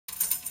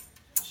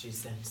She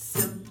said,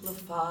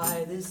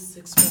 simplify this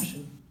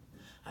expression.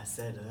 I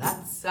said,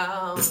 that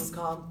sounds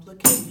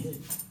complicated.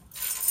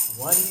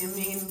 What do you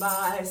mean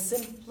by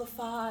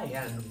simplify,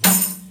 and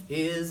what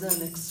is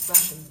an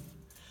expression?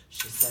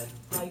 She said,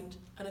 write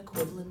an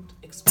equivalent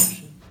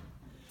expression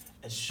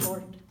as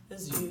short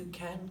as you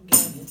can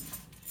get it.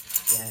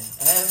 Get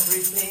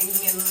everything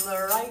in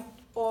the right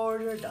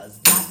order. Does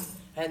that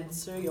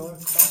answer your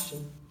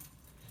question?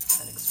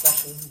 An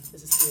expression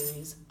is a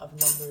series of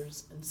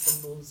numbers and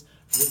symbols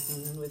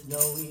written with no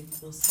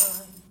equal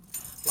sign,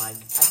 like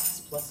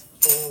x plus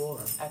 4, or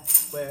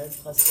x squared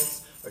plus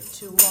 6, or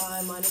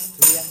 2y minus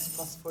 3x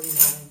plus 49.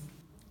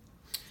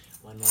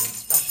 When one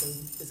expression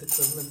is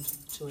equivalent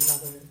to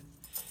another,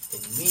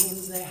 it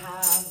means they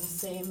have the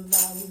same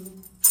value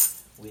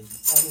with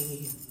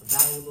any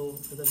variable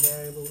for the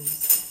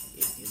variables.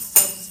 If you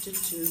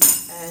substitute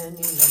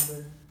any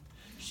number,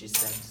 she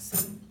said,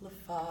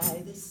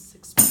 simplify this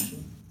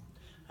expression.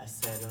 I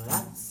said,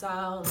 that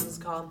sounds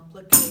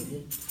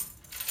complicated.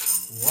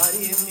 What do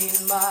you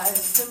mean by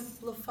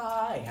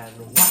simplify, and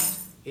what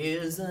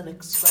is an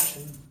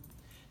expression?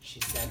 She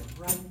said,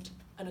 write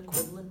an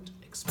equivalent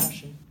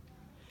expression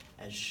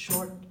as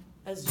short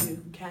as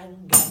you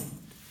can get it.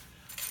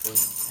 Put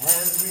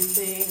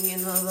everything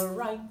in the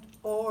right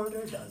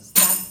order. Does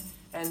that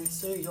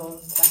answer your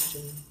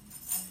question?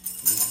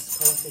 Use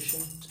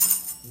coefficient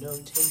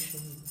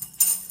notation.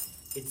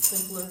 It's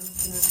simpler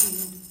than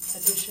repeated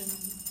addition.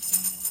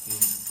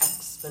 Use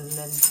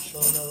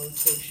exponential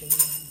notation.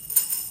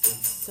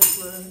 It's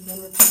simpler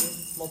than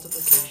repeated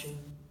multiplication.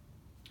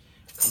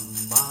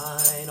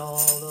 Combine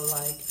all the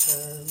like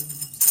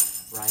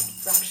terms. Write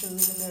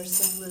fractions in their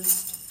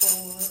simplest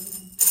form.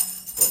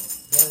 Put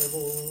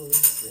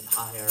variables with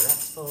higher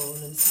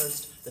exponents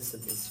first. The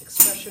simplest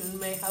expression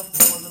may have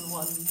more than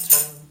one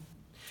term.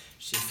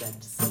 She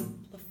said,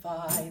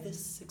 simplify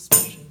this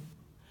expression.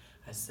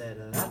 I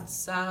said, that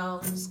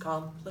sounds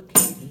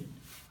complicated.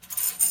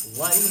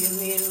 What do you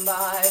mean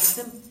by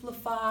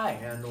simplify,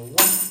 and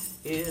what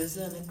is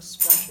an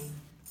expression?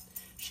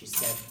 She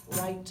said,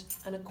 write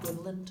an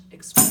equivalent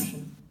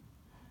expression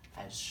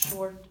as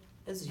short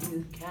as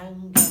you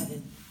can get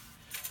it.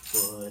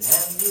 Put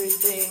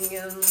everything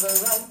in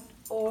the right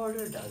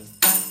order. Does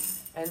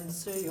that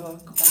answer your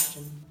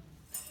question?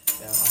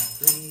 There are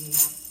 3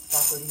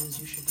 properties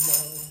you should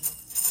know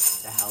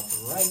to help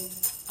write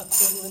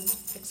equivalent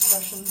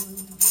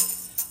expressions.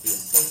 The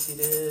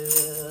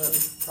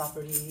associative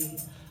property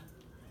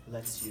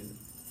lets you,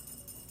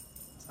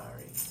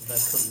 the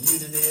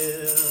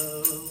commutative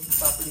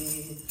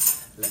property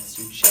lets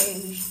you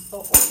change the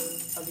order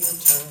of your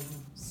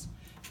terms.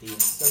 The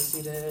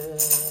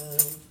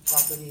associative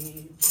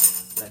property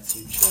lets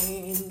you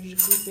change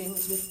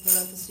groupings with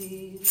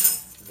parentheses.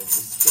 The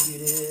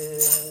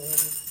distributive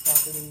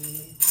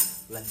property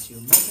lets you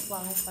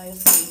multiply by a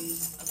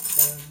series of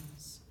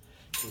terms.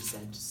 She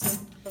said,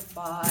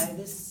 simplify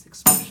this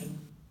expression.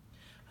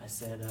 I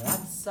said,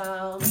 that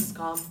sounds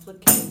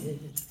complicated.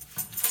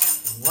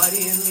 What do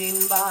you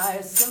mean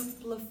by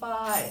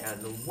simplify,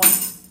 and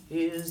what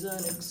is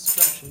an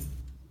expression?